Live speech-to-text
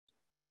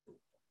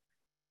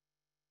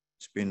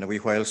It's been a wee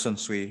while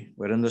since we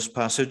were in this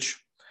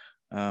passage,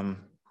 but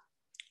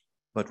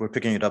we're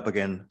picking it up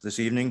again this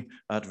evening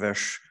at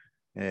verse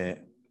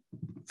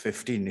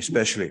 15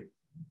 especially.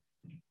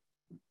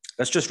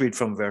 Let's just read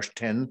from verse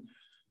 10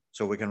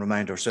 so we can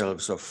remind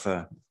ourselves of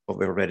what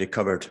we've already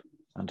covered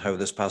and how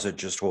this passage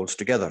just holds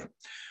together.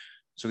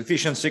 So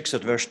Ephesians 6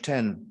 at verse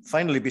 10,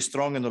 finally be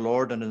strong in the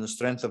Lord and in the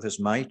strength of his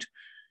might.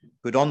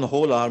 Put on the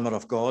whole armor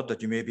of God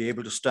that you may be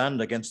able to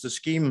stand against the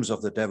schemes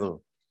of the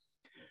devil.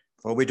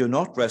 For we do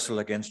not wrestle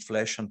against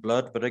flesh and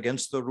blood, but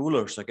against the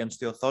rulers,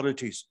 against the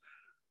authorities,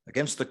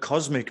 against the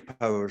cosmic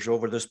powers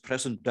over this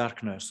present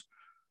darkness,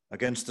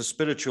 against the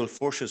spiritual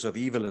forces of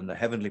evil in the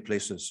heavenly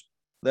places.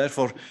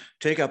 Therefore,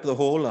 take up the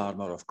whole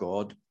armor of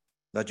God,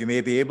 that you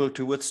may be able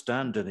to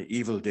withstand in the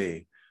evil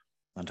day,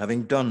 and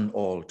having done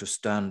all, to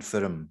stand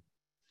firm.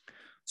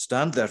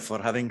 Stand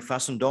therefore, having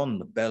fastened on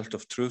the belt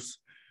of truth,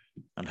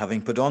 and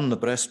having put on the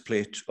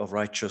breastplate of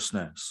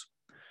righteousness,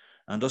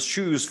 and as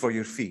shoes for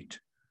your feet,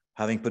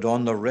 having put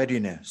on the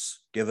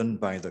readiness given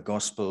by the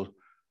gospel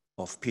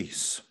of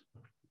peace.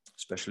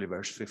 Especially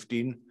verse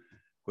 15,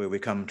 where we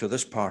come to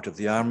this part of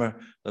the armor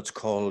that's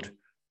called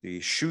the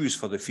shoes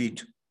for the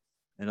feet.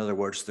 In other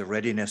words, the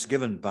readiness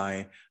given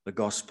by the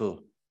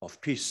gospel of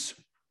peace.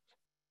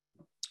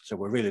 So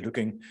we're really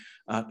looking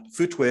at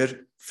footwear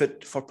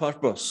fit for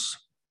purpose.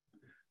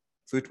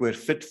 Footwear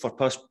fit for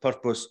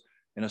purpose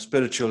in a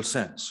spiritual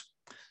sense.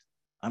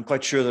 I'm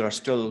quite sure it's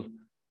still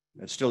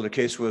the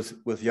case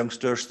with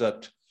youngsters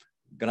that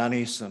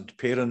grannies and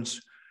parents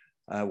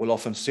will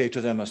often say to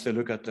them as they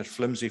look at their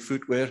flimsy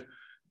footwear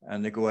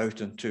and they go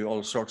out into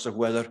all sorts of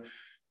weather,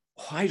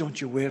 why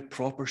don't you wear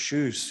proper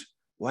shoes?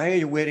 Why are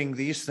you wearing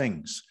these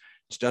things?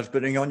 Instead of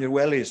putting on your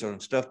wellies or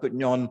instead of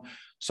putting on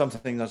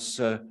something that's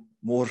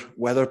more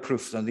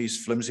weatherproof than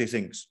these flimsy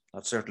things.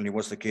 That certainly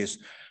was the case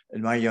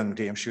in my young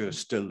day. I'm sure it's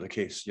still the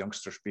case,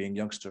 youngsters being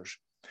youngsters.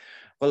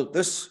 Well,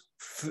 this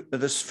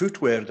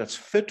footwear that's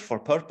fit for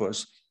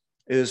purpose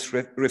is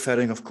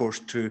referring, of course,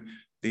 to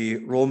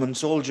the Roman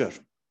soldier.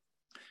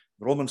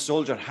 The Roman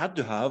soldier had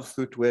to have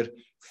footwear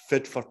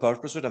fit for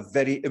purpose. It was a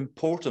very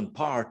important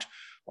part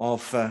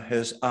of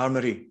his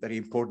armory, very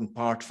important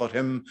part for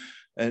him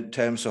in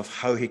terms of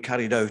how he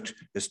carried out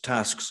his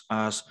tasks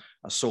as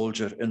a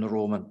soldier in the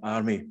Roman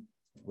army.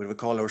 We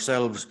recall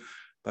ourselves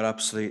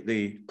perhaps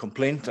the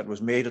complaint that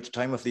was made at the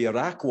time of the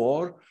Iraq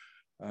War.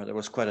 There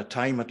was quite a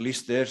time, at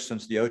least there,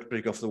 since the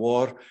outbreak of the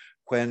war,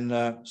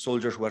 when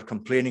soldiers were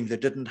complaining they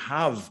didn't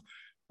have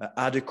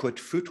adequate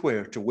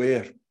footwear to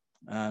wear,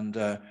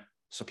 and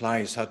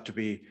supplies had to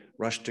be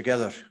rushed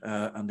together,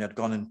 and they had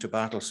gone into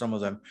battle, some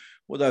of them,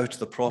 without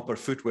the proper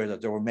footwear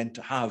that they were meant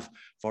to have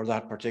for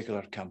that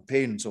particular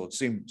campaign, so it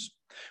seems.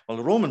 Well,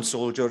 the Roman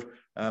soldier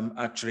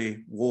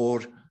actually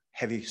wore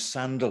heavy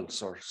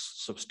sandals, or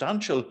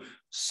substantial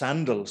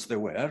sandals they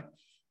were,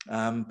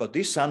 but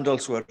these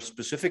sandals were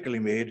specifically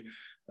made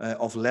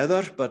of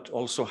leather, but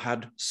also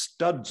had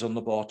studs on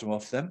the bottom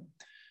of them,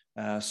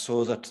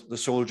 so that the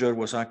soldier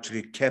was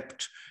actually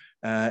kept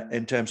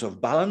in terms of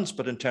balance,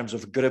 but in terms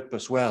of grip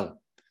as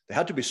well. They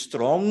had to be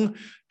strong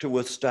to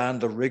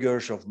withstand the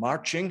rigors of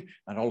marching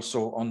and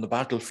also on the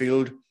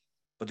battlefield,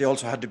 but they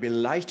also had to be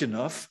light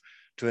enough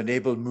to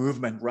enable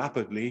movement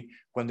rapidly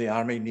when the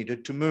army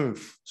needed to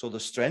move. So the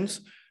strength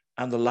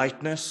and the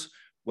lightness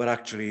were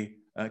actually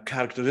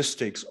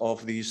characteristics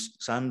of these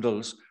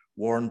sandals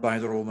worn by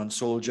the Roman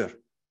soldier.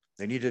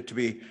 They needed to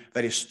be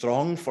very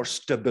strong for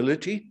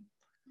stability.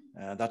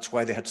 That's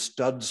why they had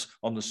studs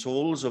on the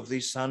soles of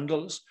these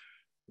sandals.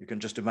 You can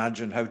just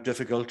imagine how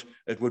difficult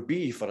it would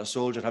be for a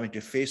soldier having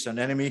to face an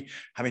enemy,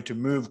 having to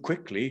move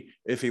quickly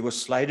if he was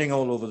sliding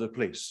all over the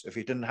place, if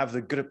he didn't have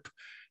the grip,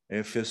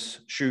 if his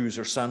shoes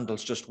or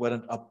sandals just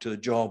weren't up to the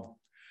job.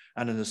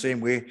 And in the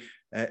same way,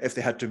 if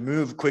they had to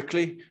move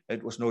quickly,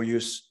 it was no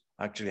use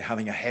actually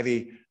having a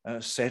heavy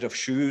set of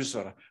shoes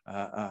or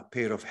a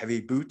pair of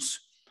heavy boots.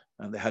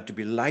 And they had to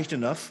be light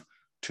enough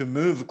to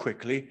move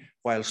quickly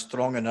while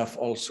strong enough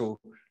also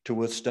to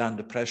withstand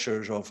the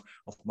pressures of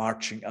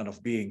marching and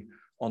of being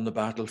on the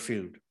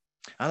battlefield.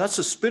 And that's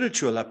a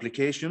spiritual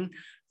application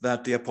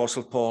that the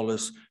Apostle Paul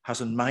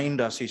has in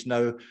mind as he's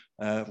now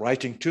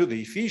writing to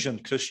the Ephesian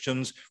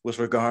Christians with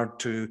regard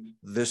to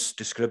this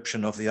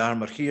description of the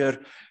armor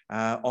here,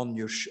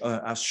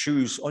 as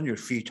shoes on your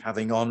feet,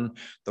 having on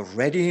the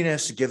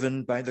readiness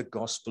given by the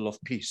gospel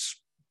of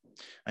peace.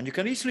 And you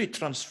can easily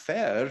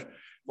transfer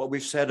what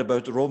we've said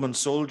about the Roman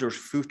soldier's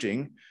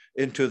footing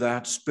into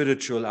that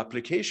spiritual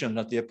application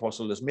that the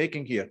apostle is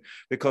making here,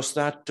 because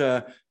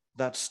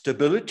that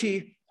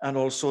stability and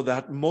also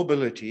that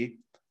mobility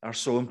are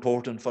so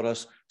important for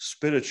us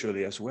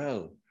spiritually as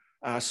well.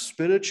 As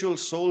spiritual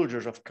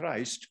soldiers of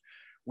Christ,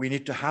 we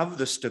need to have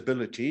the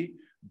stability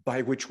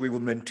by which we will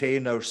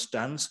maintain our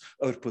stance,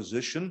 our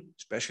position,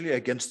 especially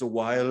against the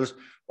wiles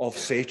of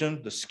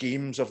Satan, the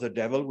schemes of the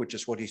devil, which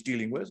is what he's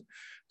dealing with,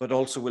 but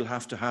also we'll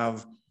have to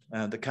have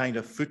the kind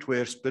of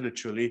footwear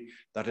spiritually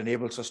that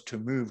enables us to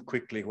move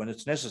quickly when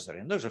it's necessary.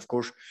 And this, of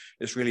course,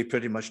 is really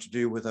pretty much to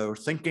do with our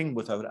thinking,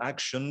 with our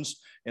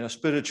actions in a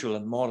spiritual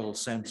and moral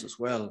sense as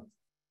well.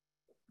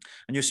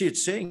 And you see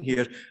it's saying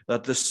here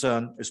that this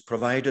is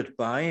provided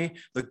by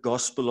the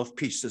gospel of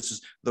peace. This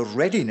is the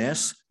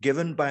readiness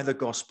given by the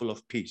gospel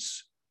of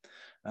peace.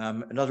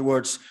 In other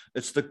words,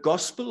 it's the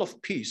gospel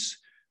of peace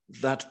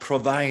that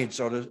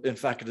provides, or in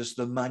fact, it is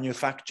the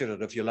manufacturer,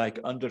 if you like,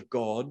 under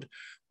God,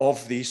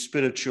 of these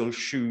spiritual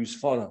shoes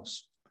for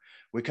us.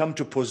 We come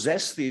to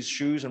possess these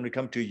shoes and we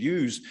come to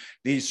use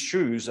these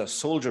shoes as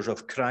soldiers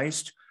of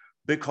Christ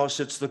because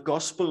it's the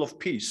gospel of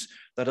peace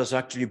that has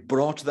actually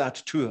brought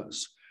that to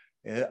us.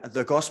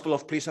 The gospel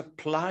of peace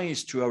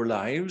applies to our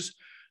lives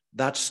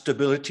that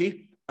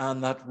stability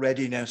and that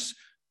readiness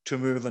to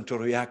move and to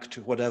react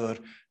to whatever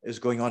is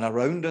going on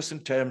around us in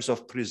terms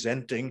of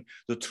presenting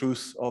the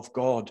truth of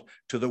God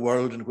to the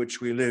world in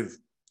which we live.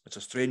 It's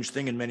a strange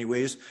thing in many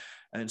ways,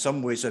 and in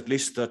some ways at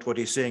least, that what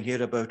he's saying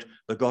here about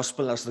the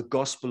gospel as the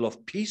gospel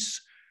of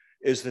peace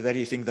is the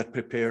very thing that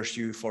prepares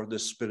you for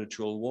this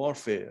spiritual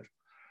warfare.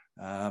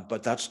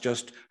 But that's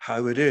just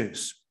how it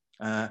is.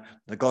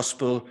 The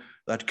gospel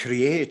that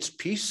creates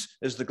peace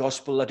is the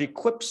gospel that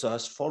equips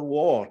us for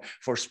war,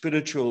 for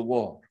spiritual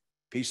war.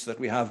 Peace that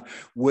we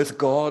have with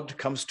God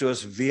comes to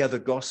us via the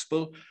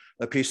gospel.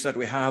 The peace that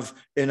we have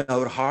in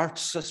our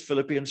hearts, as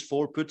Philippians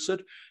 4 puts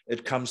it,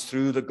 it comes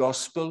through the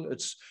gospel.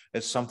 It's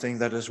something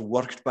that is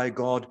worked by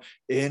God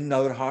in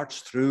our hearts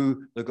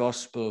through the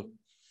gospel.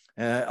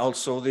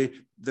 Also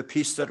the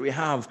peace that we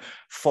have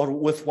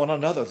with one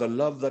another, the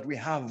love that we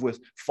have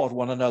for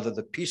one another,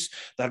 the peace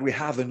that we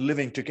have in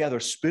living together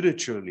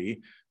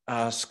spiritually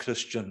as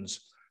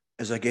Christians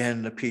is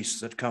again the peace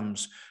that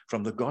comes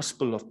from the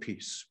gospel of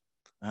peace.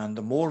 And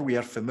the more we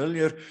are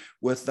familiar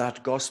with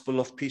that gospel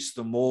of peace,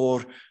 the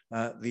more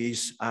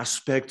these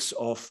aspects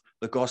of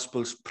the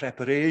gospel's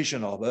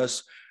preparation of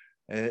us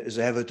is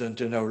evident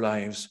in our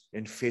lives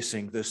in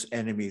facing this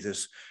enemy,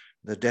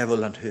 the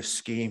devil and his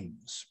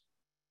schemes.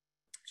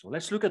 So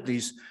let's look at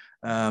these.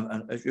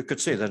 And you could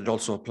say that it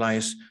also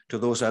applies to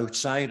those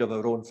outside of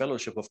our own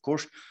fellowship, of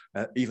course.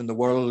 Even the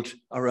world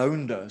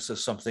around us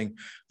is something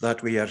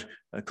that we are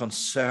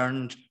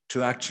concerned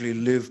to actually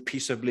live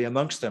peaceably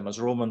amongst them. As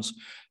Romans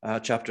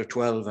chapter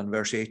 12 and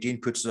verse 18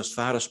 puts it, as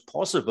far as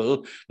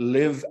possible,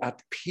 live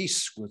at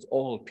peace with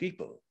all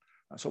people.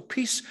 So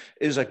peace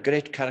is a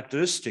great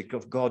characteristic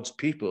of God's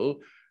people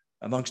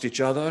amongst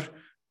each other,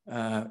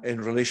 in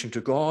relation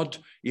to God,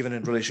 even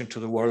in relation to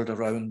the world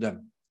around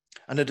them.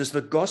 And it is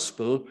the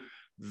gospel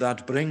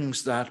that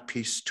brings that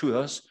peace to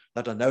us,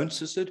 that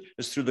announces it.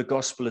 It's through the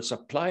gospel it's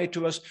applied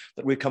to us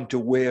that we come to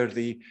wear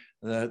the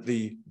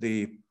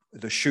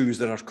shoes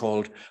that are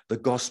called the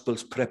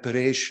gospel's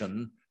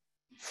preparation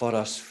for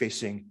us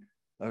facing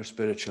our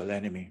spiritual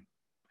enemy.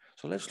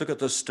 So let's look at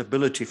the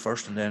stability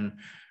first, and then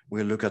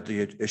we'll look at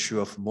the issue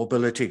of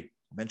mobility.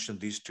 I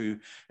mentioned these two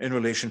in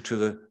relation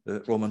to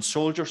the Roman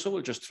soldier, so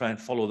we'll just try and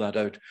follow that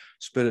out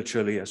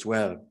spiritually as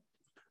well.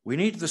 We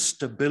need the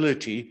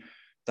stability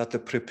that the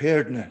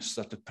preparedness,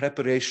 that the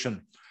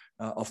preparation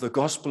of the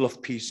gospel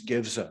of peace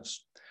gives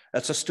us.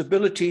 It's a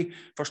stability,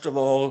 first of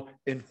all,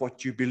 in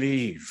what you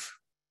believe.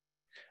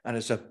 And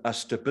it's a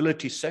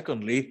stability,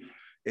 secondly,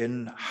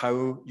 in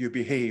how you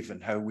behave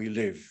and how we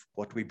live.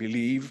 What we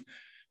believe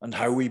and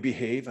how we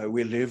behave, how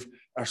we live,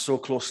 are so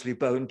closely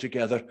bound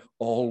together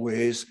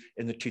always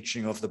in the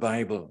teaching of the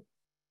Bible.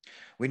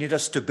 We need a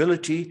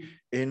stability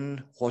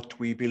in what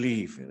we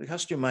believe.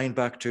 Cast your mind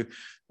back to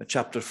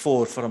chapter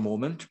 4 for a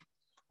moment,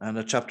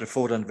 and chapter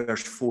 4 and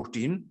verse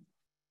 14.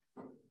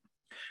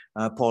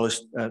 Paul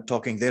is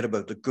talking there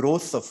about the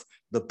growth of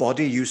the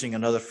body, using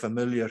another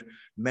familiar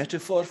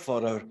metaphor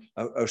for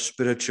our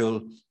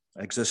spiritual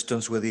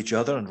existence with each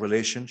other and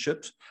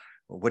relationships.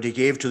 What he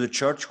gave to the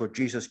church, what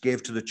Jesus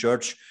gave to the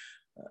church,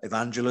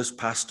 evangelists,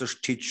 pastors,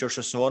 teachers,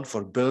 and so on,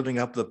 for building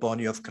up the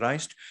body of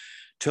Christ,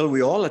 till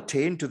we all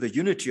attain to the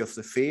unity of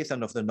the faith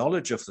and of the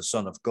knowledge of the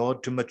Son of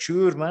God, to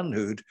mature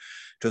manhood,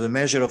 to the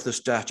measure of the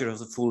stature of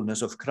the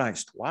fullness of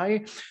Christ.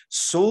 Why?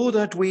 So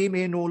that we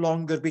may no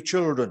longer be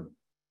children,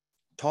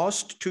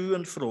 tossed to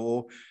and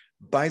fro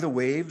by the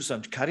waves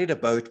and carried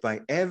about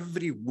by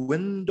every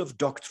wind of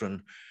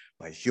doctrine,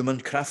 by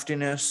human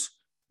craftiness,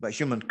 by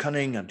human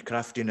cunning and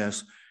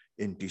craftiness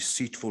in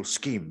deceitful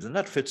schemes. And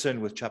that fits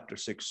in with chapter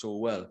 6 so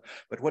well.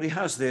 But what he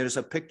has there is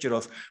a picture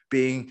of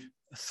being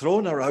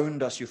thrown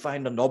around as you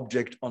find an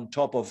object on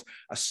top of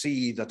a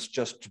sea that's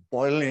just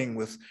boiling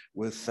with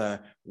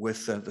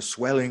the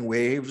swelling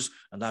waves,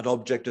 and that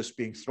object is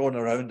being thrown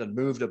around and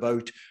moved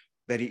about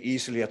very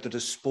easily at the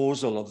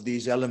disposal of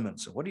these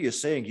elements. What are you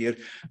saying here?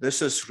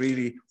 This is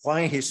really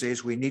why he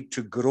says we need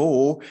to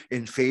grow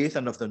in faith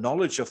and of the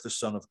knowledge of the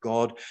Son of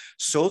God,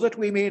 so that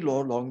we may no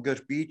longer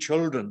be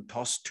children,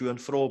 tossed to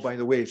and fro by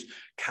the waves,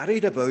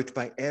 carried about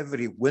by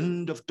every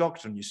wind of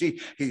doctrine. You see,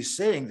 he's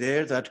saying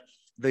there that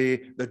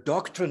the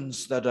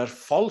doctrines that are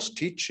false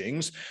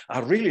teachings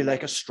are really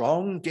like a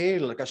strong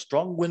gale, like a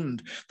strong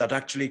wind that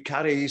actually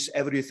carries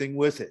everything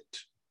with it.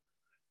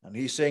 And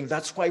he's saying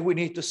that's why we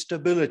need the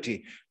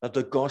stability that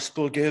the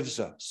gospel gives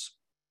us.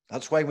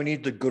 That's why we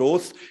need the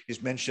growth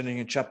he's mentioning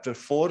in chapter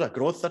 4, a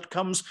growth that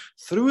comes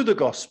through the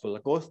gospel, a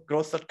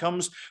growth that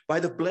comes by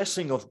the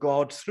blessing of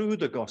God through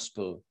the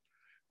gospel,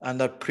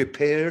 and that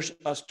prepares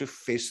us to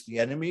face the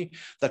enemy,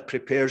 that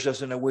prepares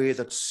us in a way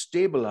that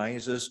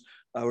stabilizes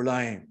our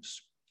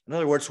lives. In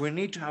other words, we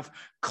need to have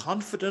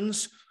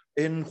confidence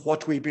in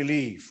what we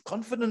believe,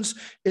 confidence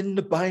in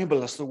the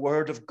Bible as the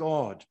word of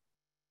God,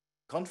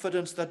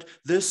 confidence that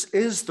this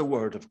is the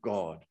word of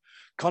God,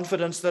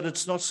 confidence that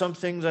it's not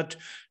something that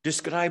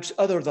describes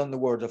other than the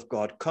word of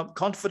God,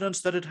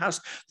 confidence that it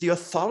has the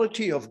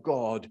authority of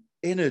God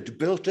in it,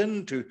 built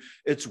into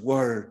its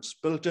words,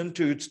 built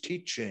into its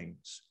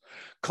teachings,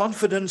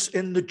 confidence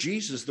in the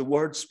Jesus the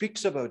word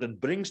speaks about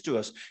and brings to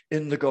us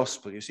in the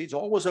gospel. You see, it's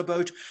always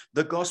about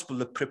the gospel,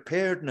 the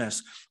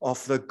preparedness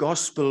of the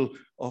gospel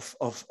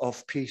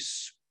of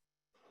peace.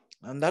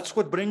 And that's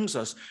what brings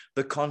us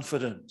the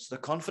confidence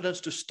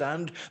to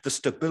stand, the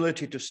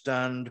stability to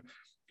stand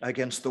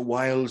against the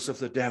wiles of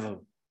the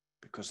devil.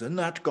 Because in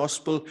that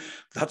gospel,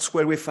 that's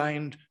where we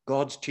find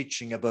God's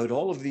teaching about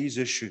all of these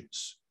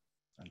issues,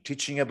 and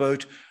teaching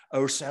about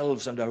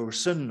ourselves and our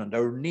sin and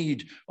our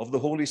need of the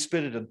Holy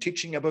Spirit, and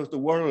teaching about the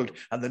world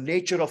and the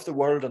nature of the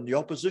world and the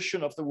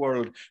opposition of the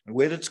world and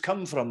where it's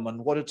come from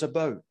and what it's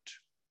about.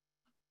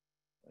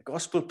 The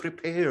gospel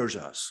prepares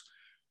us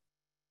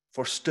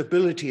for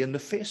stability in the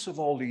face of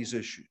all these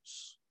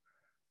issues,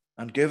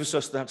 and gives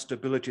us that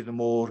stability the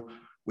more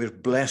we're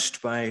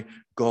blessed by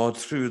God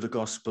through the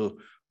gospel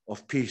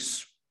of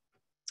peace.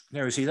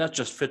 Now, you see, that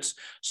just fits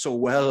so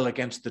well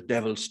against the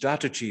devil's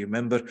strategy.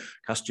 Remember,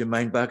 cast your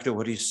mind back to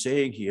what he's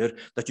saying here,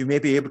 that you may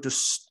be able to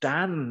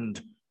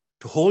stand,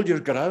 to hold your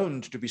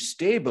ground, to be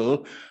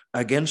stable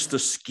against the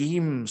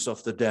schemes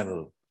of the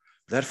devil.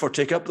 Therefore,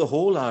 take up the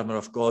whole armor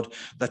of God,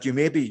 that you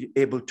may be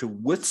able to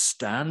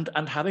withstand,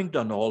 and having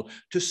done all,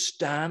 to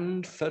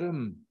stand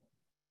firm.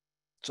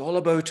 It's all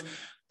about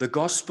the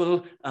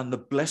gospel and the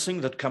blessing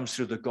that comes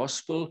through the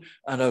gospel,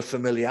 and our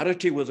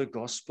familiarity with the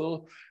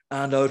gospel,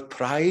 and our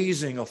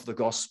prizing of the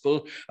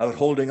gospel, our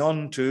holding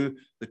on to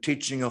the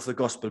teaching of the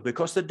gospel,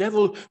 because the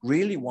devil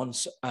really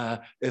wants,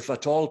 if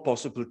at all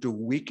possible, to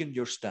weaken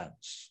your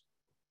stance.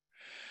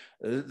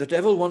 The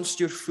devil wants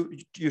you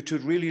to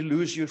really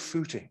lose your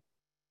footing,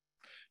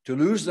 to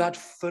lose that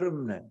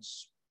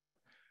firmness,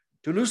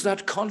 to lose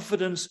that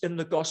confidence in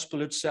the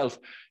gospel itself,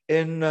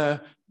 in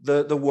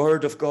the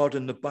word of God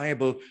in the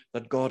Bible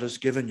that God has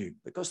given you.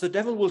 Because the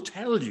devil will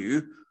tell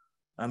you,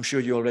 I'm sure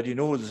you already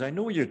know this, I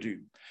know you do,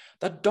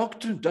 that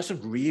doctrine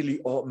doesn't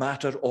really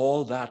matter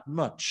all that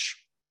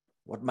much.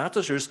 What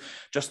matters is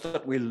just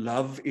that we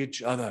love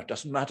each other. It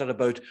doesn't matter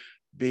about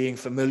being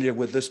familiar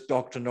with this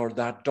doctrine or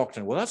that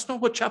doctrine. Well, that's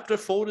not what chapter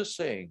 4 is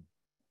saying.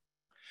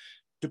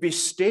 To be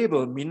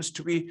stable means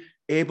to be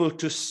able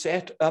to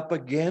set up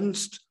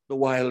against the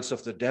wiles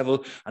of the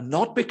devil and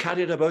not be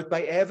carried about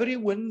by every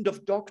wind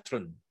of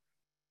doctrine,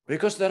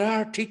 because there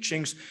are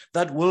teachings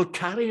that will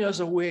carry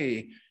us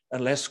away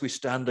unless we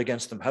stand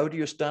against them. How do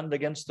you stand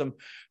against them?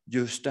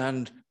 You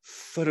stand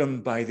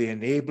firm by the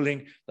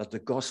enabling that the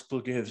gospel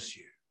gives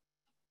you.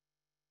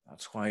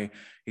 That's why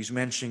he's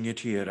mentioning it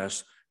here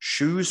as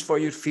shoes for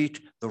your feet,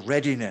 the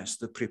readiness,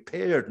 the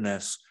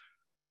preparedness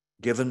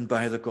given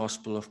by the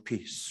gospel of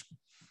peace.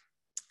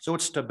 So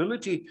it's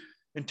stability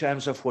in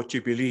terms of what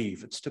you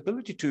believe. It's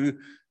stability too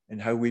in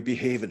how we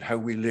behave and how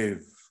we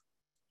live.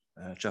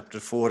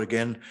 Chapter 4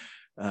 again,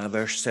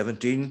 verse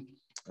 17,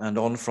 and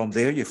on from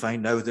there you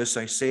find, now this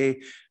I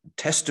say,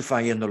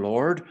 testify in the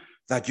Lord,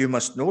 that you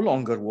must no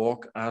longer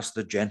walk as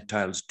the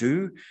Gentiles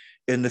do,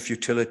 in the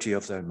futility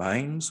of their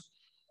minds.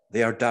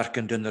 They are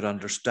darkened in their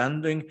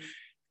understanding,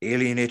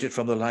 alienated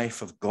from the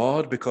life of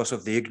God because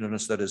of the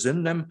ignorance that is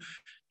in them,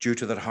 due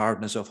to their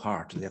hardness of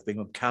heart. They have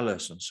become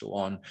callous and so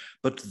on.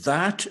 But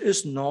that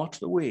is not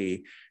the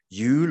way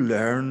you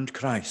learned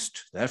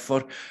Christ.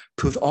 Therefore,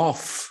 put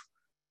off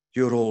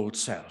your old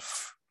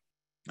self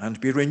and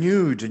be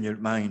renewed in your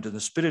mind, in the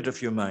spirit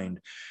of your mind.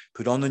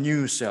 Put on the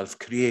new self,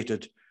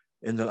 created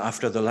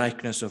after the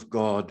likeness of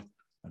God,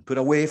 and put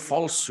away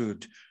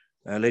falsehood.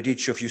 Let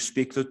each of you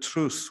speak the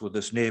truth with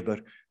his neighbor,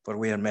 for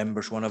we are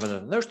members one of another.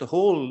 And there's the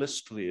whole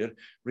list there,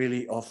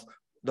 really, of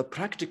the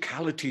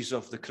practicalities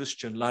of the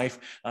Christian life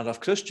and of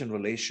Christian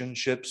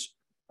relationships.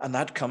 And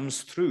that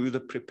comes through the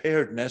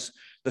preparedness,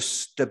 the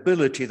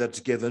stability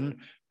that's given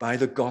by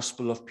the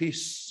gospel of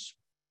peace.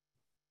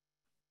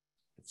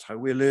 It's how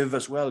we live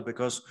as well,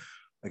 because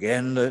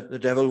again, the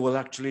devil will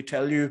actually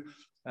tell you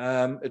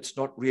it's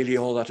not really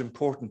all that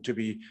important to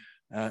be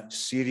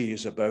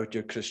serious about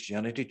your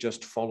Christianity.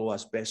 Just follow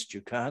as best you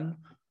can,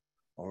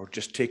 or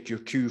just take your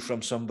cue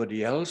from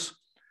somebody else.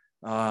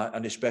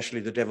 And especially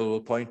the devil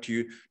will point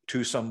you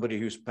to somebody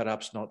who's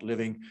perhaps not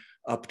living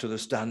up to the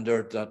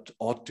standard that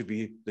ought to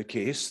be the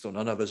case, though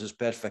none of us is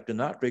perfect in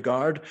that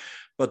regard.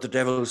 But the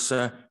devil's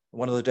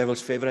one of the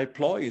devil's favorite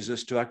ploys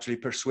is to actually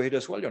persuade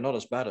us, well, you're not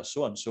as bad as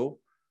so-and-so.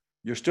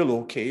 You're still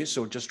okay,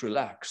 so just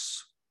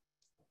relax.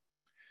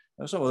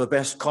 Now, some of the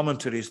best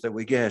commentaries that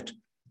we get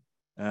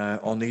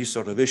on these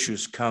sort of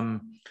issues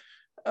come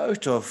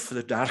out of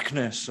the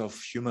darkness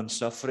of human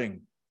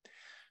suffering.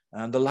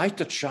 And the light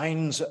that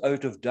shines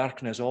out of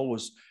darkness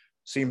always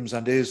seems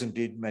and is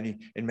indeed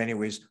in many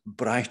ways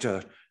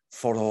brighter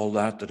for all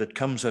that it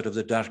comes out of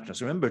the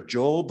darkness. Remember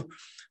Job?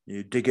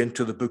 You dig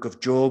into the book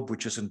of Job,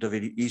 which isn't a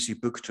very easy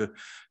book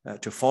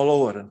to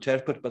follow or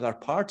interpret, but there are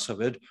parts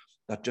of it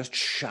that just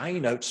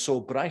shine out so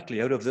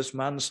brightly out of this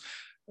man's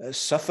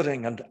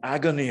suffering and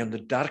agony and the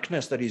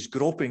darkness that he's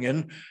groping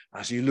in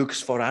as he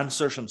looks for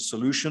answers and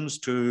solutions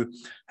to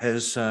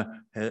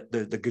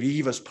the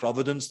grievous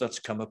providence that's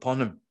come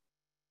upon him.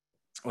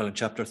 Well, in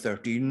chapter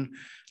 13,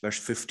 verse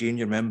 15,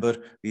 you remember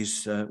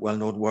these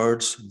well-known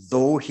words,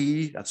 though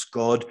he, that's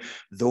God,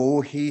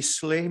 though he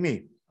slay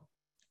me,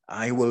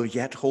 I will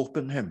yet hope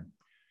in him.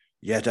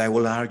 Yet I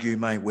will argue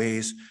my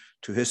ways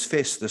to his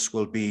face. This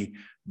will be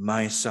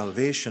my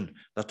salvation,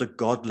 that the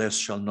godless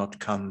shall not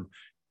come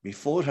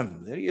before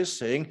him. There he is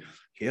saying,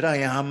 here I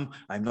am.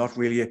 I'm not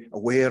really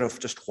aware of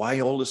just why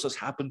all this has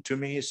happened to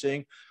me, he's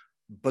saying,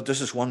 but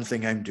this is one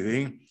thing I'm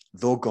doing.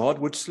 Though God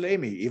would slay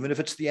me, even if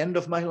it's the end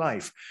of my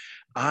life,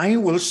 I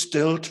will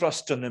still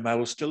trust in him. I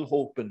will still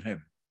hope in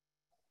him.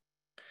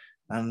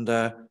 And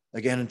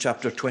again in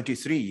chapter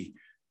 23,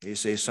 he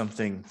says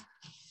something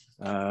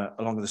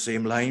along the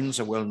same lines,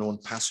 a well-known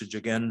passage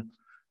again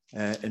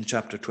in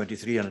chapter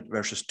 23 and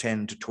verses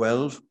 10 to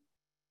 12,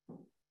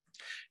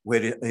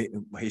 where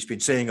he's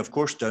been saying, of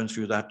course, down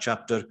through that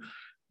chapter,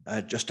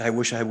 I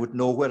wish I would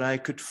know where I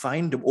could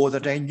find him, or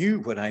that I knew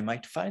where I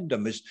might find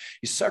him. He's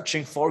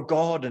searching for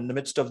God in the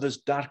midst of this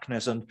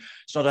darkness, and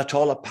it's not at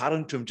all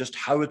apparent to him just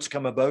how it's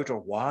come about or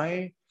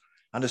why.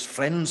 And his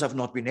friends have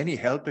not been any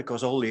help,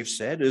 because all they've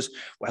said is,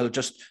 well,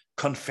 just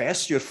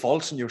confess your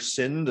faults and your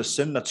sin, the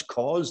sin that's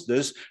caused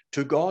this,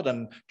 to God.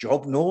 And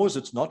Job knows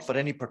it's not for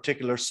any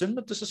particular sin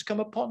that this has come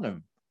upon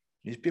him.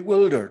 He's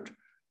bewildered.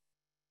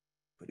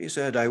 But he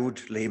said, I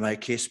would lay my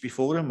case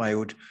before him. I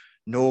would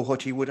know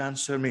what he would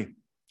answer me.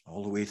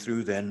 All the way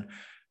through then,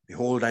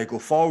 behold, I go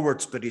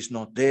forwards, but he's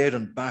not there,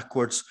 and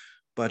backwards,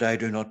 but I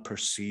do not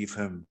perceive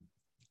him.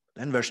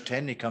 Then verse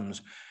 10, he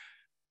comes,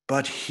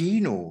 but he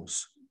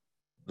knows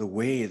the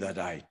way that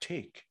I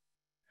take.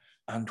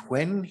 And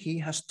when he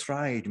has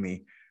tried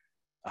me,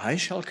 I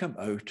shall come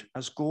out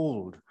as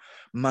gold.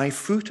 My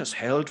foot has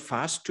held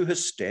fast to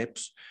his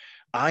steps.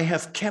 I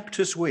have kept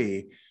his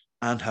way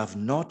and have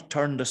not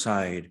turned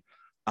aside.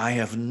 I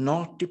have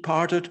not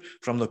departed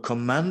from the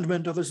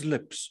commandment of his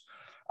lips.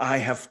 I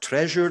have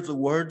treasured the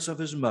words of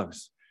his mouth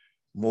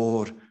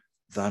more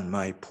than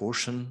my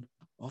portion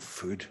of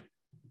food.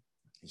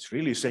 He's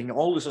really saying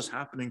all this is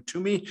happening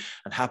to me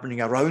and happening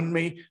around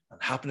me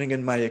and happening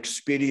in my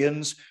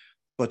experience,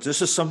 but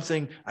this is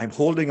something I'm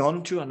holding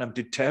on to and I'm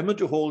determined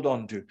to hold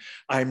on to.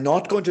 I'm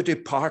not going to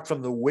depart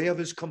from the way of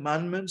his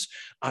commandments.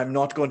 I'm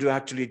not going to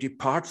actually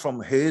depart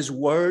from his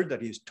word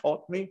that he's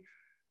taught me.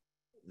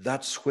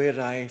 That's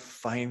where I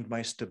find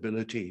my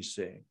stability, he's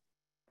saying.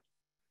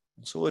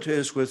 And so it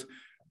is with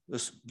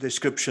this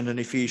description in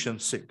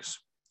Ephesians 6.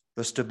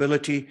 The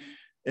stability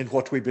in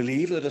what we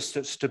believe, that is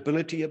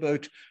stability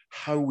about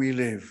how we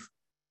live.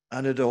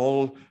 And it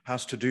all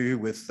has to do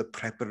with the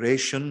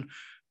preparation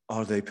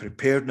or the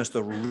preparedness,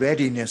 the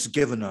readiness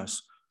given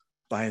us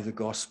by the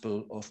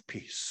gospel of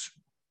peace.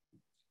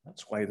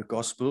 That's why the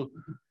gospel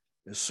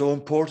is so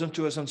important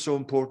to us and so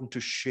important to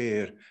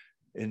share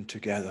in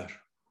together.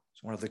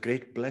 It's one of the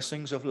great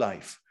blessings of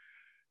life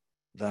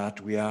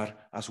that we are,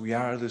 as we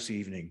are this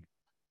evening,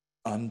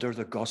 under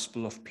the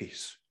gospel of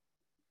peace.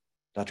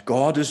 That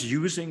God is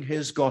using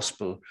his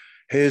gospel,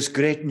 his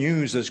great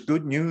news, his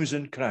good news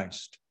in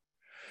Christ,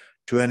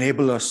 to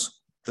enable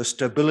us the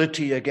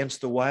stability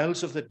against the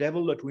wiles of the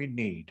devil that we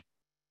need,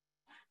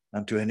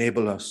 and to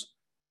enable us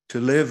to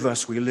live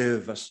as we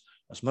live, as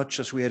much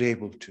as we are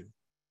able to,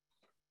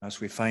 as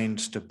we find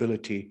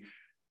stability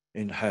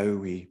in how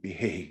we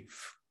behave.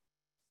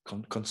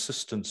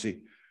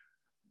 Consistency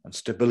and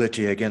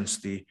stability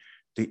against the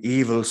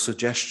evil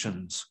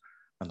suggestions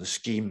and the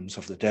schemes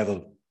of the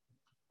devil.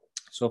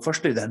 So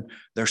firstly then,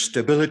 there's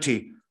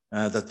stability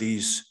that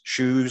these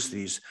shoes,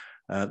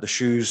 the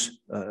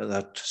shoes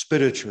that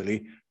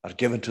spiritually are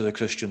given to the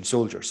Christian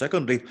soldier.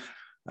 Secondly,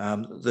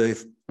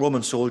 the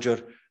Roman soldier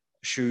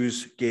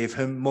shoes gave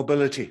him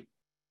mobility.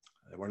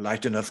 They were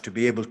light enough to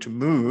be able to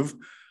move,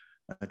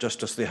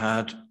 just as they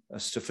had a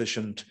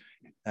sufficient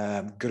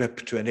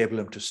grip to enable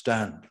him to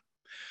stand.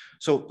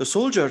 So the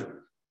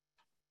soldier,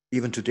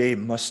 even today,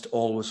 must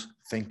always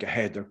think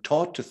ahead. They're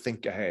taught to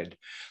think ahead.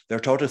 They're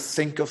taught to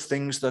think of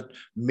things that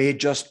may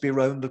just be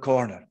round the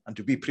corner and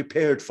to be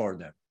prepared for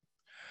them.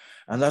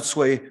 And that's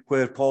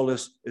where Paul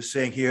is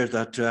saying here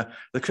that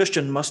the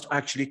Christian must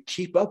actually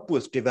keep up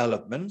with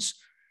developments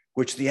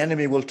which the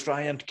enemy will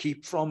try and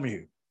keep from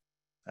you.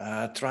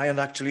 Try and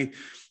actually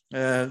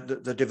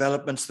the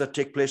developments that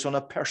take place on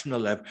a personal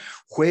level,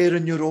 where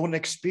in your own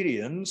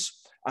experience,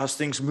 as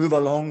things move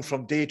along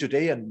from day to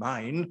day, and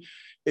mine,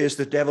 is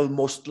the devil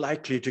most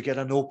likely to get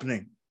an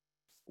opening?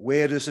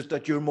 Where is it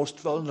that you're most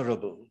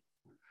vulnerable?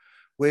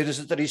 Where is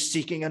it that he's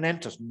seeking an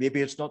entrance?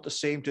 Maybe it's not the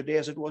same today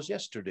as it was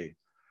yesterday.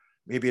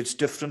 Maybe it's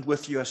different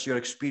with you as your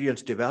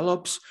experience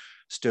develops.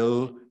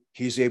 Still,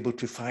 he's able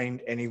to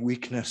find any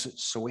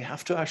weaknesses. So we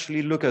have to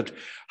actually look at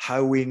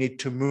how we need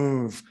to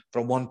move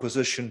from one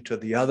position to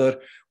the other,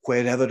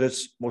 wherever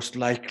it's most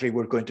likely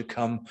we're going to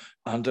come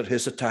under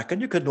his attack.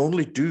 And you can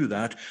only do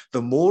that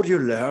the more you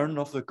learn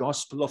of the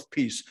gospel of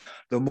peace,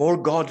 the more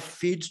God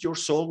feeds your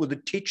soul with the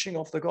teaching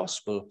of the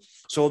gospel.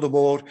 So the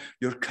more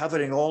you're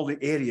covering all the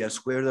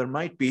areas where there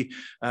might be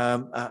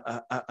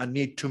a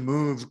need to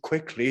move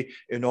quickly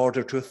in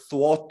order to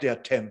thwart the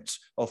attempts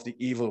of the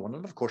evil one.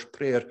 And of course,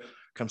 prayer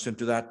comes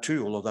into that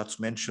too, although that's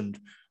mentioned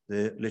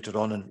later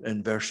on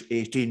in verse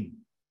 18.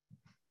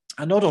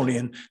 And not only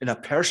in a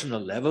personal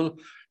level,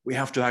 we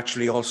have to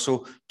actually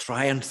also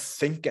try and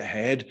think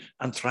ahead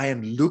and try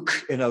and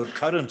look in our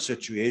current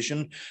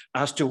situation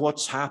as to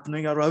what's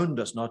happening around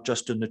us, not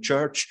just in the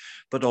church,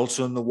 but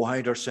also in the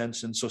wider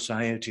sense in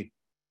society.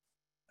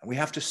 And we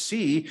have to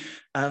see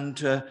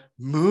and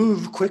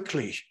move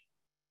quickly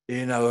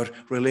in our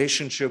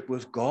relationship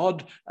with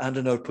God and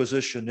in our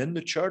position in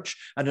the church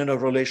and in our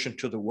relation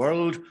to the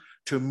world,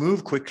 to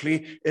move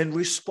quickly in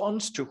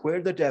response to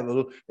where the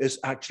devil is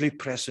actually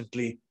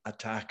presently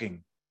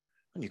attacking.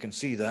 And you can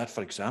see that,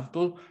 for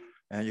example,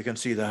 you can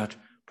see that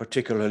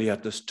particularly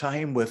at this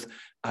time with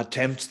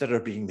attempts that are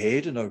being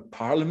made in our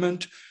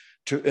parliament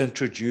to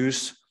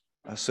introduce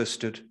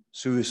assisted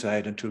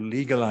suicide and to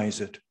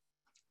legalize it,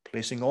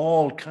 placing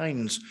all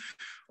kinds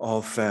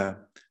of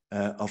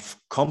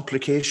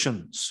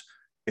complications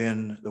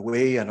in the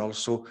way, and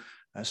also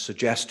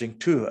suggesting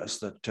to us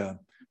that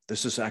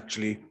this is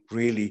actually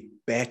really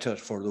better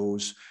for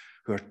those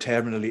who are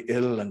terminally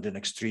ill and in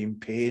extreme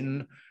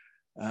pain,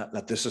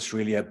 that this is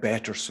really a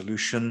better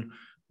solution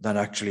than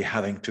actually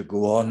having to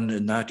go on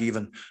in that,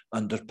 even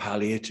under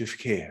palliative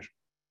care.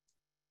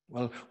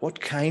 Well, what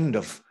kind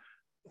of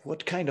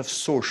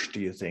source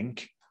do you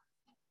think?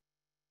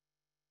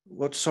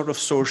 What sort of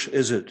source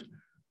is it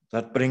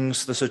that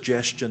brings the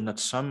suggestion that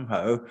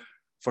somehow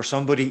for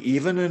somebody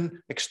even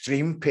in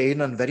extreme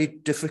pain, and very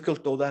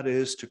difficult though that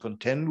is to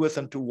contend with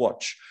and to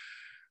watch,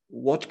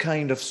 what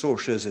kind of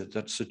source is it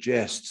that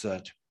suggests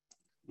that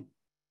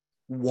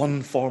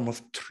one form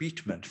of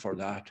treatment for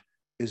that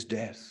is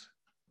death?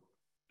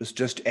 It's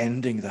just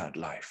ending that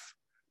life.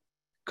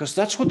 Because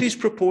that's what these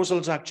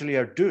proposals actually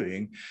are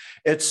doing.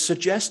 It's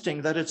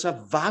suggesting that it's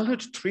a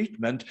valid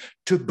treatment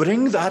to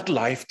bring that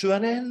life to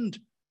an end.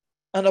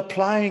 And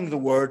applying the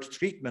word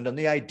treatment and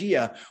the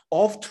idea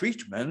of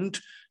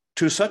treatment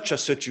to such a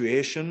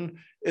situation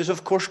is,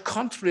 of course,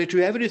 contrary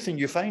to everything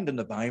you find in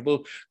the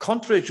Bible,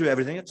 contrary to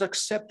everything that's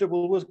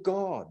acceptable with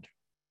God.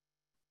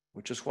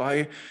 Which is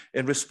why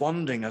in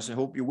responding, as I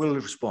hope you will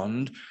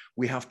respond,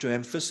 we have to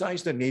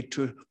emphasize the need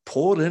to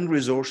pour in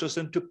resources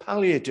into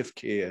palliative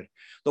care.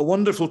 The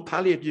wonderful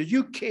palliative, the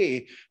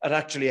UK are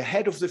actually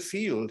ahead of the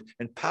field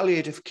in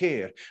palliative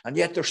care, and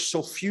yet there's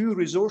so few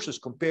resources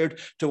compared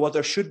to what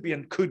there should be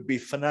and could be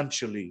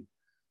financially.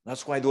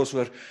 That's why those who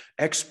are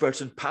experts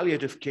in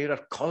palliative care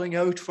are calling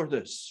out for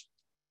this.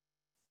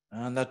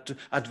 And that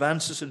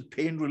advances in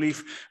pain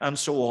relief and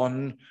so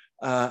on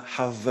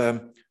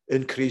have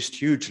increased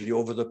hugely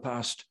over the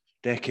past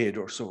decade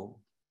or so.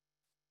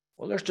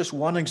 Well, there's just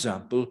one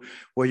example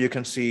where you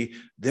can see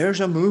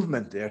there's a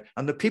movement there,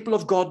 and the people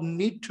of God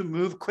need to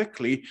move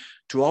quickly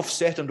to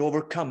offset and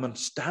overcome and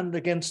stand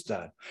against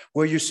that.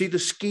 Where you see the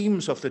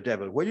schemes of the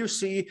devil, where you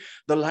see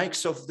the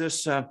likes of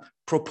this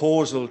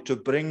proposal to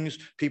bring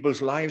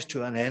people's lives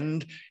to an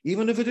end,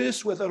 even if it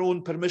is with their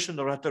own permission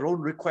or at their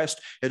own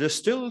request, it is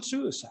still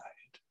suicide.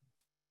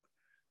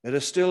 It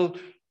is still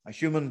a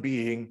human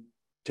being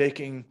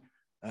taking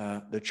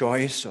the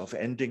choice of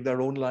ending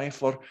their own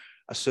life or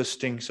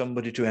assisting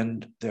somebody to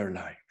end their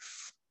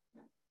life.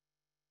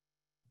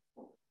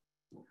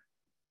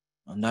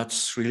 And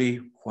that's really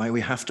why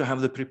we have to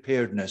have the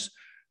preparedness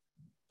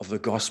of the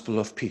gospel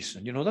of peace.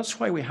 And, that's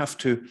why we have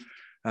to,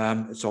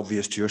 it's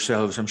obvious to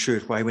yourselves, I'm sure,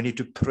 why we need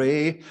to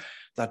pray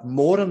that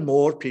more and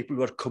more people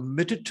who are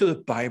committed to the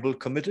Bible,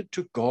 committed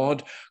to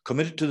God,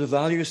 committed to the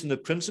values and the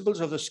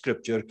principles of the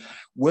Scripture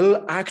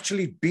will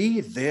actually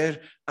be there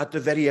at the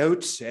very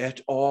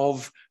outset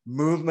of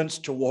movements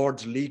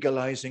towards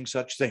legalizing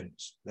such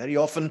things. Very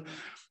often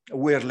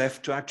we're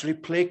left to actually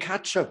play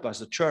catch up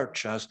as a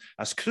church, as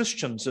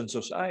Christians in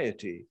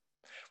society.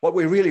 What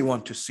we really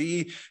want to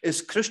see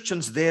is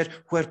Christians there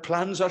where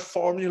plans are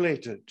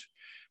formulated,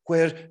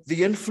 where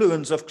the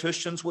influence of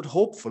Christians would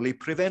hopefully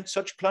prevent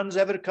such plans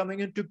ever coming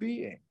into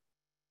being.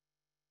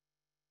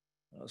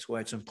 That's why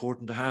it's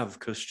important to have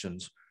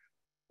Christians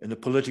in the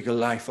political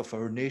life of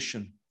our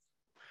nation,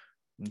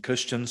 and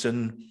Christians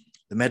in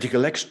the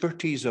medical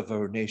expertise of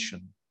our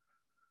nation.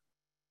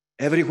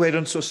 Everywhere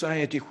in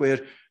society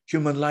where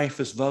human life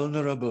is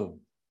vulnerable,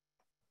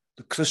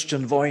 the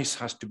Christian voice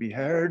has to be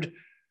heard,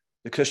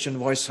 the Christian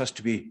voice has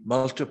to be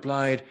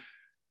multiplied,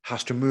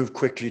 has to move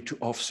quickly to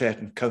offset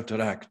and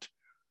counteract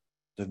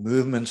the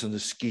movements and the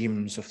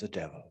schemes of the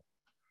devil.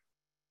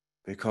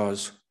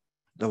 Because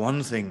the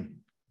one thing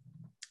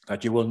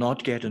that you will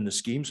not get in the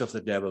schemes of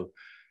the devil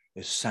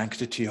is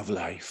sanctity of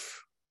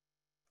life.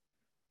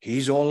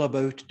 He's all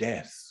about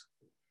death,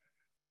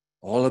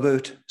 all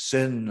about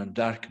sin and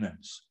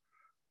darkness.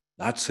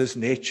 That's his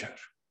nature.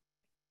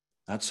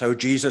 That's how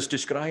Jesus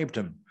described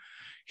him.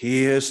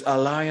 He is a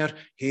liar.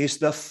 He is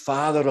the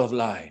father of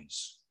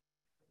lies.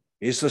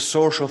 He is the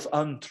source of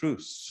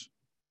untruths.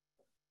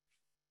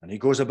 And he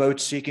goes about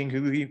seeking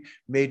who he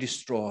may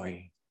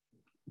destroy.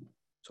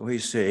 So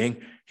he's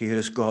saying, here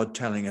is God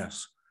telling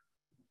us,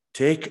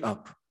 take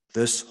up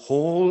this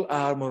whole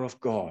armor of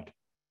God.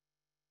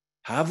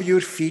 Have your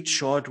feet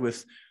shod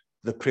with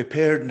the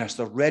preparedness,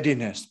 the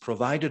readiness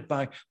provided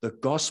by the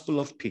gospel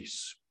of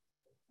peace.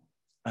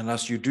 And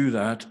as you do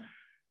that,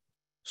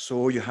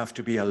 so you have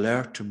to be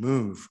alert to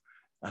move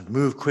and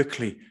move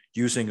quickly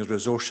using the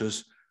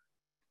resources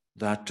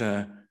that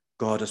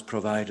God has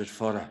provided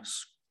for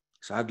us.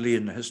 Sadly,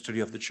 in the history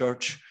of the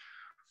church,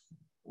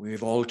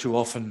 we've all too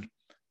often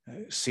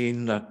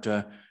seen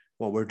that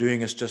what we're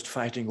doing is just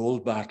fighting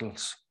old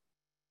battles,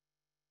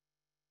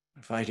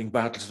 fighting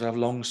battles that have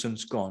long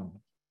since gone,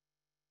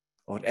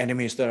 or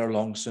enemies that are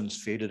long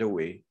since faded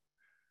away.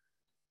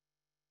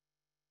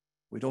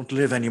 We don't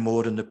live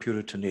anymore in the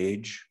Puritan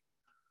age,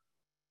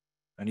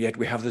 and yet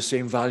we have the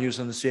same values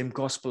and the same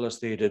gospel as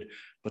they did,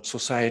 but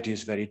society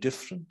is very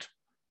different,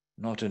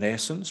 not in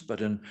essence,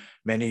 but in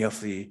many of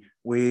the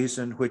ways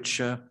in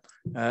which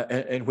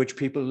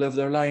people live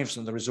their lives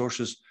and the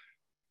resources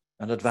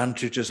and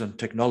advantages and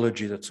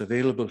technology that's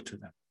available to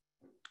them.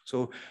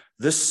 So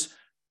this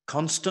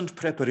constant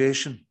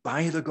preparation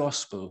by the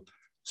gospel,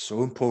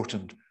 so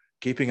important,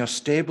 keeping us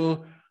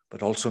stable,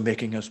 but also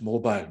making us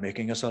mobile,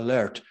 making us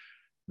alert,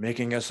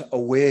 making us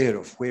aware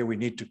of where we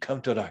need to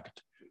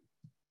counteract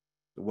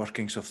the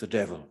workings of the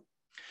devil.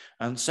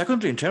 And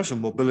secondly, in terms of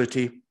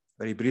mobility,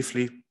 very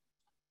briefly,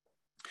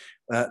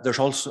 there's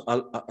also,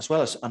 as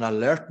well as an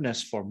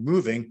alertness for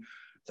moving,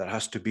 there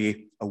has to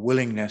be a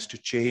willingness to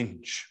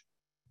change.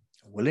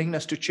 A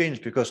willingness to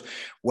change, because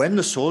when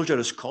the soldier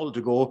is called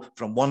to go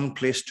from one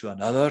place to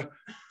another,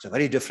 it's a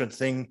very different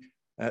thing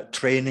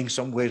training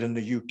somewhere in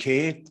the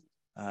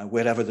UK,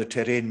 wherever the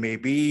terrain may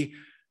be,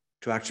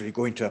 to actually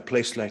going to a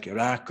place like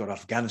Iraq or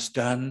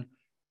Afghanistan.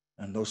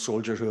 And those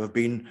soldiers who have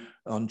been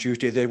on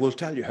duty, they will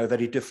tell you how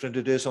very different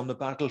it is on the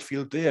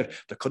battlefield there.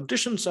 The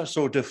conditions are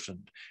so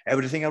different.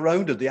 Everything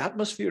around it, the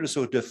atmosphere is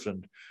so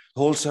different.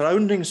 The whole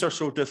surroundings are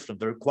so different.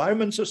 The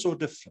requirements are so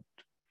different.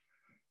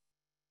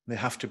 They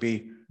have to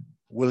be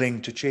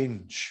willing to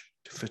change,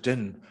 to fit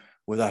in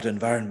with that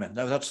environment.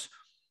 Now, that's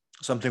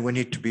something we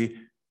need to be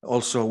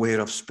also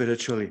aware of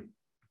spiritually.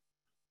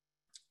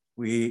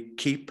 We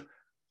keep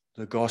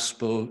the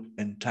gospel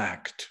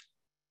intact.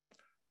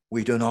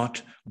 We do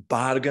not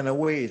bargain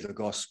away the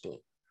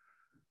gospel.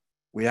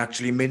 We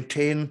actually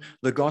maintain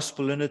the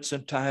gospel in its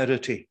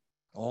entirety.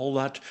 All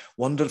that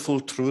wonderful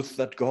truth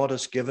that God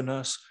has given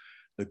us,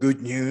 the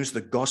good news,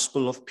 the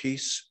gospel of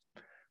peace.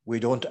 We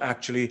don't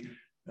actually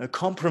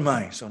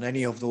compromise on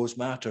any of those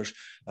matters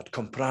that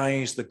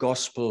comprise the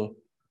gospel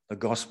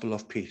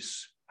of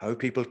peace. How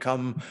people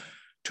come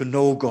to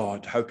know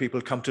God, how people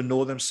come to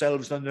know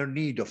themselves and their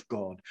need of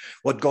God,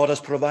 what God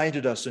has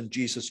provided us in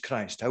Jesus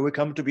Christ, how we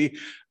come to be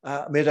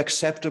made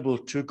acceptable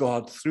to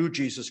God through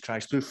Jesus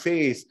Christ, through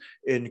faith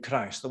in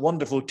Christ, the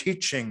wonderful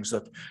teachings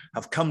that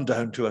have come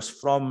down to us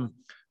from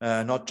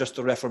not just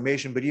the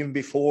Reformation, but even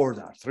before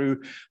that,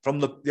 from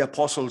the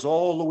apostles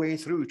all the way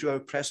through to our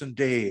present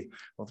day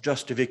of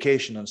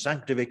justification and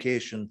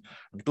sanctification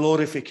and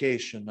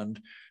glorification and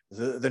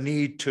the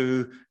need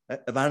to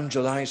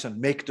evangelize and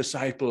make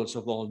disciples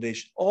of all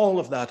nations. All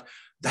of that,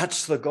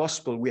 that's the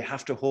gospel we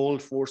have to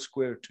hold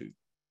foursquare to.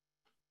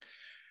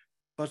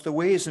 But the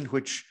ways in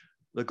which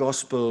the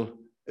gospel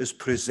is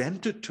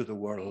presented to the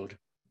world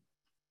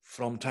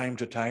from time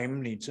to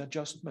time needs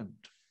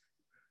adjustment.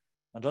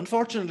 And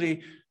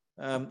unfortunately,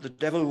 the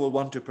devil will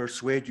want to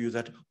persuade you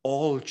that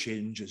all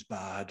change is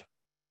bad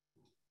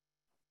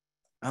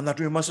and that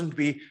we mustn't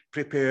be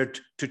prepared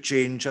to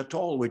change at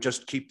all. We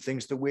just keep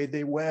things the way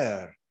they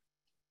were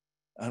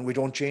and we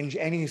don't change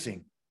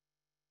anything.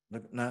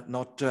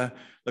 Not the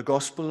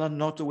gospel and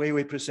not the way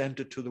we present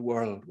it to the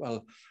world.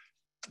 Well,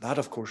 that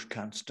of course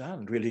can't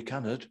stand, really,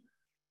 can it?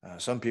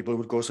 Some people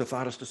would go so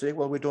far as to say,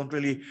 well, we don't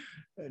really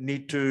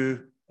need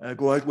to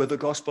go out with the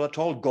gospel at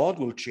all. God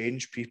will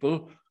change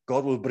people.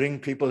 God will bring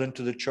people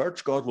into the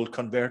church. God will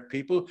convert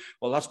people.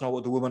 Well, that's not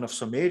what the woman of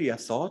Samaria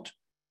thought.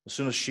 As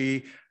soon as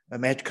she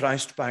met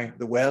Christ by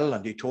the well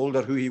and he told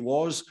her who he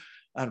was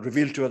and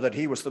revealed to her that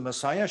he was the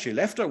Messiah, she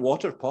left her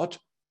water pot.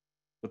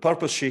 The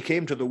purpose she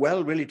came to the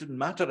well really didn't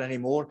matter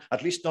anymore,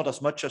 at least not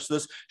as much as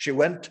this. She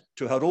went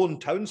to her own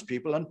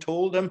townspeople and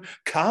told them,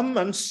 come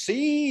and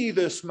see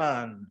this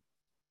man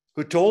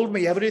who told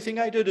me everything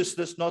I did. Is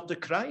this not the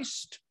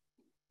Christ?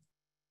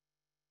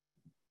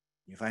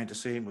 You find the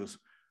same with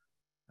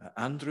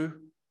Andrew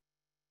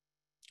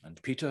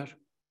and Peter.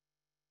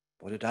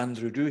 What did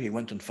Andrew do? He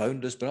went and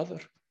found his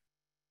brother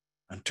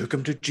and took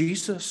him to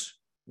Jesus.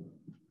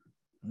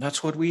 And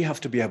that's what we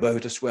have to be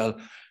about as well.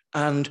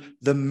 And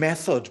the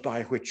method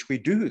by which we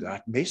do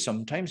that may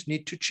sometimes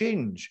need to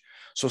change.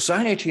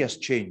 Society has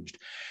changed.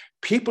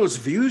 people's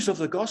views of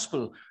the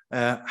gospel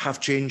have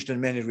changed in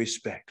many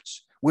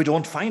respects. We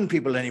don't find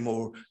people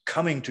anymore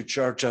coming to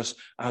church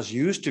as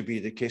used to be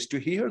the case to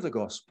hear the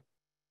gospel.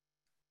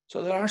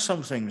 So there are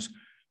some things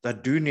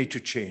that do need to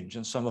change,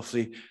 and some of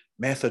the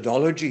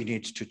methodology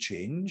needs to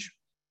change,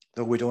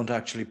 though we don't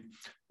actually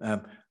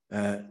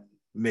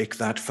make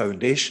that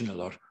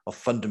foundational or of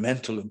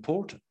fundamental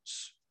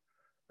importance.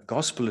 The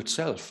gospel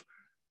itself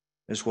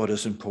is what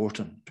is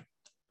important.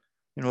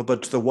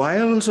 But the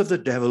wiles of the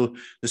devil,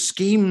 the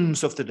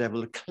schemes of the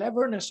devil, the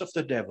cleverness of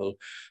the devil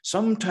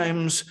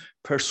sometimes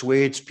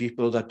persuades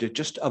people that they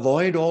just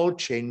avoid all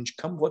change,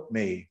 come what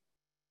may.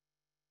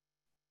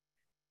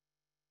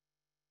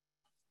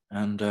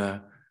 And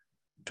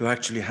to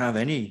actually have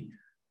any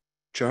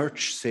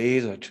church say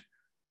that,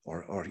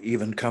 or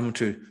even come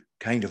to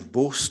kind of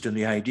boast in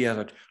the idea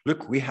that,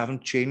 look, we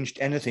haven't changed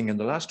anything in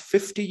the last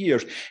 50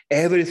 years.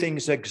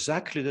 Everything's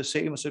exactly the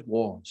same as it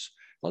was.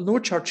 Well, no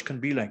church can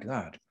be like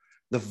that.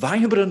 The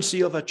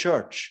vibrancy of a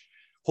church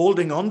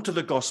holding on to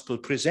the gospel,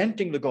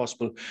 presenting the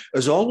gospel,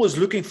 is always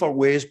looking for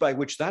ways by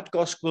which that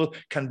gospel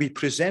can be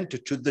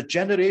presented to the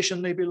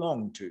generation they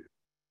belong to,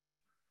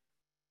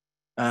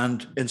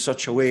 and in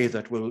such a way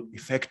that will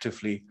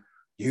effectively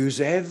use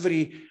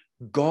every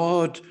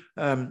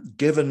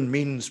God-given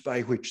means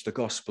by which the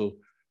gospel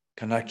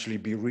can actually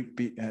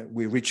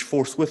we reach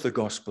forth with the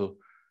gospel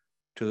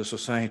to the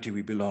society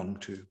we belong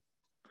to.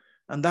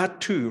 And that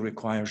too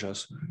requires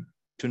us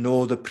to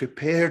know the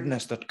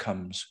preparedness that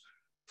comes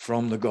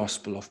from the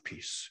gospel of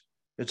peace.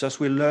 It's as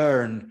we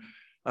learn,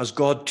 as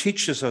God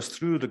teaches us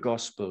through the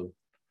gospel,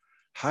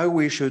 how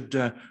we should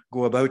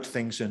go about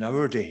things in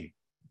our day,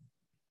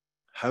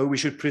 how we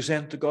should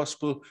present the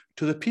gospel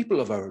to the people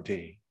of our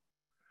day,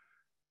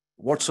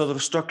 what sort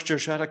of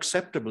structures are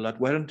acceptable that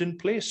weren't in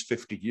place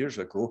 50 years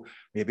ago,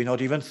 maybe not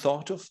even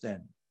thought of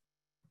then.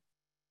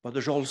 But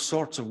there's all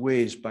sorts of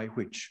ways by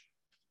which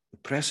the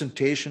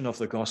presentation of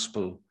the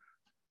gospel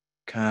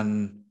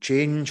can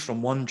change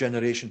from one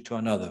generation to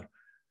another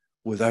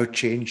without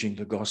changing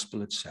the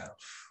gospel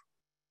itself.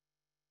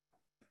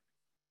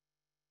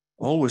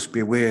 Always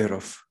beware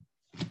of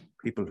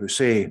people who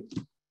say,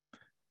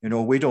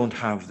 we don't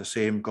have the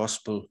same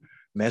gospel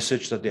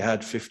message that they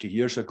had 50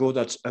 years ago.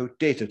 That's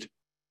outdated.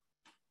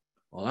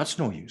 Well, that's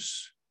no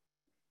use,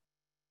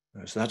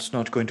 because that's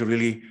not going to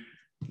really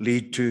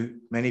lead to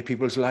many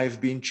people's lives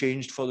being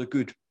changed for the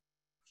good.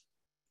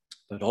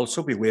 But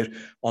also beware,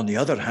 on the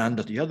other hand,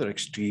 at the other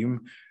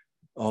extreme,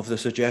 of the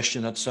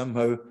suggestion that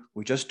somehow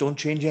we just don't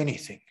change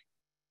anything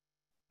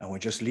and we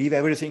just leave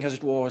everything as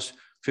it was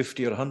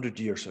 50 or 100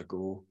 years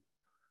ago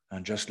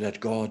and just let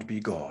God be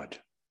God.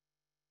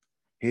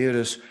 Here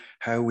is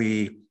how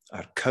we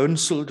are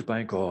counseled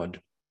by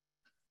God,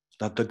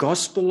 that the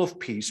gospel of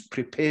peace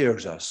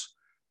prepares us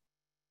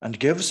and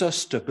gives us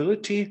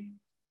stability,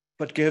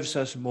 but gives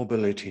us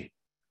mobility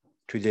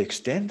to the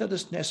extent that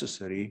is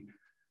necessary,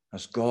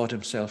 as God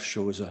himself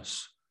shows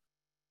us,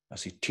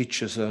 as he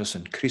teaches us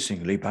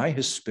increasingly by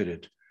his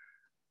Spirit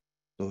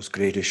those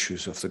great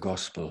issues of the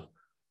gospel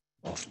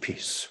of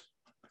peace.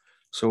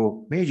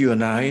 So may you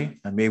and I,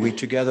 and may we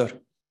together,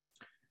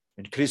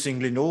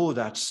 increasingly know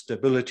that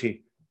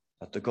stability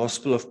that the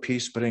gospel of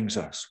peace brings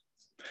us.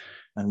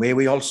 And may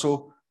we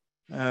also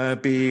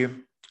be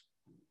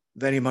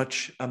very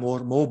much a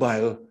more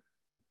mobile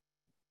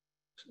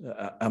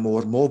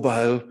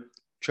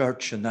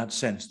church, in that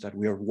sense, that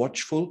we are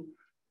watchful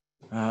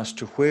as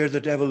to where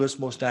the devil is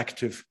most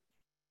active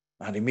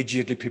and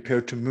immediately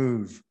prepared to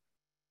move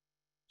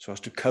so as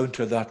to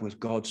counter that with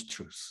God's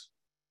truth.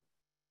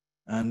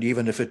 And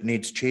even if it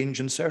needs change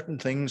in certain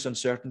things and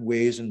certain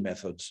ways and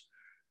methods,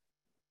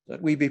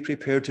 that we be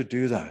prepared to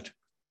do that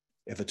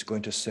if it's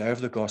going to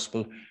serve the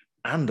gospel,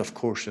 and of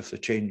course if the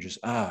changes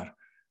are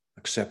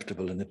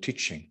acceptable in the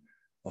teaching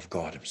of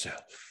God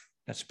himself.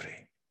 Let's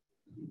pray.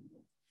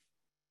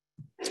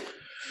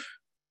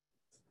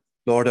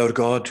 Lord our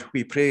God,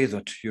 we pray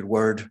that your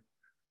word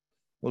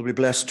will be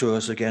blessed to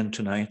us again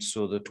tonight,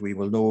 so that we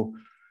will know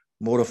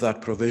more of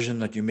that provision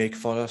that you make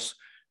for us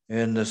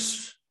in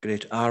this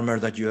great armor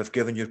that you have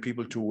given your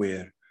people to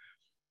wear.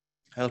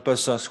 Help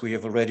us, as we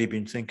have already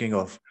been thinking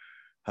of,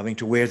 having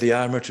to wear the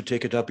armor, to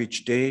take it up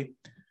each day,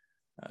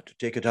 to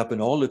take it up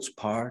in all its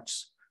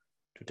parts,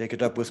 to take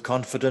it up with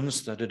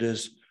confidence that it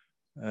is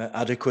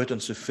adequate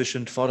and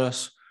sufficient for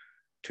us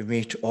to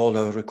meet all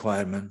our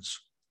requirements.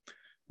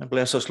 And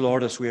bless us,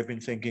 Lord, as we have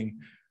been thinking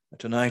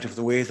tonight of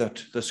the way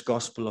that this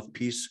gospel of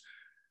peace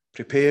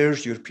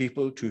prepares your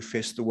people to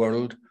face the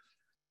world,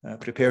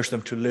 prepares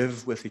them to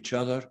live with each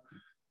other,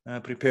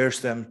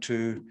 prepares them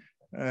to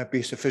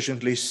be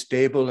sufficiently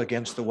stable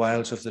against the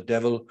wiles of the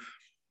devil,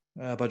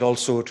 but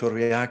also to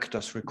react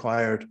as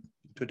required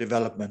to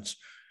developments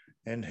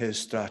in his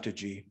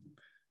strategy.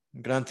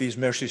 Grant these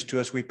mercies to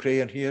us, we pray,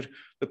 and hear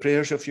the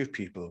prayers of your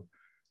people.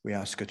 We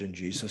ask it in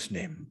Jesus'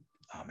 name.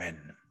 Amen.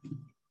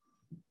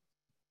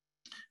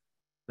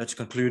 Let's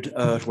conclude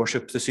our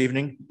worship this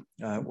evening.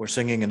 We're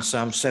singing in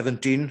Psalm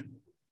 17.